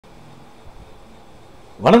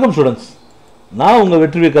வணக்கம் ஸ்டூடெண்ட்ஸ், நான் உங்கள்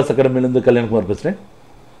வெற்றி விகாஸ் அகாடமியிலேருந்து கல்யாண்குமார் பேசுகிறேன்.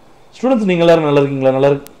 ஸ்டூடெண்ட்ஸ், நீங்கள் எல்லோரும் நல்லா இருக்கீங்களா? நல்லா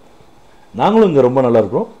இருக்கு. நாங்களும் இங்கே ரொம்ப நல்லா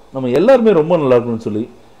இருக்கிறோம். நம்ம எல்லாருமே ரொம்ப நல்லா இருக்கணும்னு சொல்லி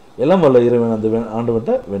எல்லாம் வல்ல இறைவன் அந்த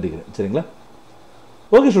ஆண்டவன்ட்ட வேண்டிக்கிறேன். சரிங்களா?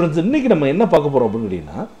 ஓகே ஸ்டூடெண்ட்ஸ், இன்றைக்கி நம்ம என்ன பார்க்க போகிறோம் அப்படின்னு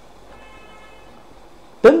கேட்டிங்கன்னா,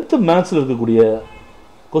 10th மேத்ஸில் இருக்கக்கூடிய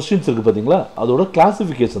கொஸ்டின்ஸ் இருக்குது பார்த்தீங்களா, அதோட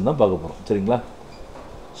கிளாஸிஃபிகேஷன் தான் பார்க்க போகிறோம். சரிங்களா?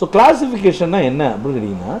 ஸோ கிளாஸிஃபிகேஷன்னா என்ன அப்படின்னு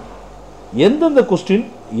கேட்டிங்கன்னா, எந்தெந்த கொஸ்டின்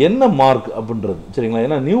என்ன மார்க் அப்படின்றது. சரிங்களா?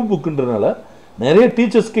 ஏன்னா நியூ புக்குன்றதுனால நிறைய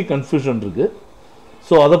டீச்சர்ஸ்க்கே கன்ஃபியூஷன் இருக்குது.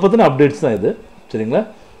 ஸோ அதை பற்றின அப்டேட்ஸ் தான் இது. சரிங்களா?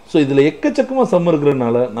 ஸோ இதில் எக்கச்சக்கமாக சம்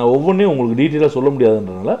இருக்கிறதுனால நான் ஒவ்வொன்றையும் உங்களுக்கு டீட்டெயிலாக சொல்ல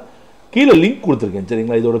முடியாதுன்றதுனால கீழே லிங்க் கொடுத்துருக்கேன்.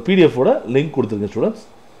 சரிங்களா? இதோட பிடிஎஃபோட லிங்க் கொடுத்துருக்கேன். ஸ்டூடெண்ட்ஸ்,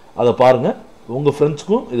 அதை பாருங்கள். உங்கள்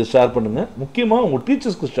ஃப்ரெண்ட்ஸ்க்கும் இதை ஷேர் பண்ணுங்கள். முக்கியமாக உங்கள்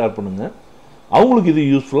டீச்சர்ஸ்க்கு ஷேர் பண்ணுங்கள். அவங்களுக்கு இது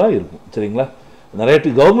யூஸ்ஃபுல்லாக இருக்கும். சரிங்களா? நிறைய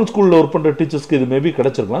கவர்மெண்ட் ஸ்கூலில் ஒர்க் பண்ணுற டீச்சர்ஸ்க்கு இது மேபி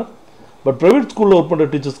கிடச்சிருக்கலாம். பட் ப்ரைவேட் ஸ்கூலில் ஒர்க் பண்ணுற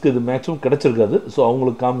டீச்சர்ஸ்க்கு இது மேக்ஸிமம் கிடச்சிருக்காது. ஸோ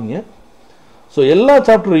அவங்களுக்கு காமிங்க. ஸோ எல்லா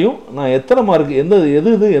சாப்டரையும் நான் எத்தனை மார்க்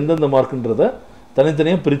எந்தெந்த மார்க்குன்றதை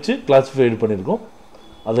தனித்தனியாக பிரித்து கிளாஸிஃபைடு பண்ணியிருக்கோம்.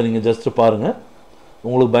 அதை நீங்கள் ஜஸ்ட்டு பாருங்கள்.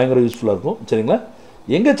 உங்களுக்கு பயங்கர யூஸ்ஃபுல்லாக இருக்கும். சரிங்களா?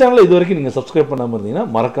 எங்கள் சேனலை இது வரைக்கும் நீங்கள் சப்ஸ்கிரைப் பண்ணாமல் இருந்தீங்கன்னா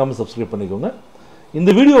மறக்காமல் சப்ஸ்கிரைப் பண்ணிக்கோங்க.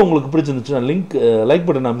 இந்த வீடியோ உங்களுக்கு பிடிச்சிருந்துச்சுன்னா லைக்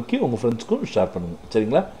பட்டன் அமைக்கி உங்கள் ஃப்ரெண்ட்ஸ்க்கும் ஷேர் பண்ணுங்கள்.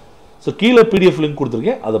 சரிங்களா? ஸோ கீழே பிடிஎஃப் லிங்க்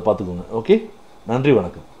கொடுத்துருக்கேன், அதை பார்த்துக்கோங்க. ஓகே, நன்றி,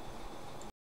 வணக்கம்.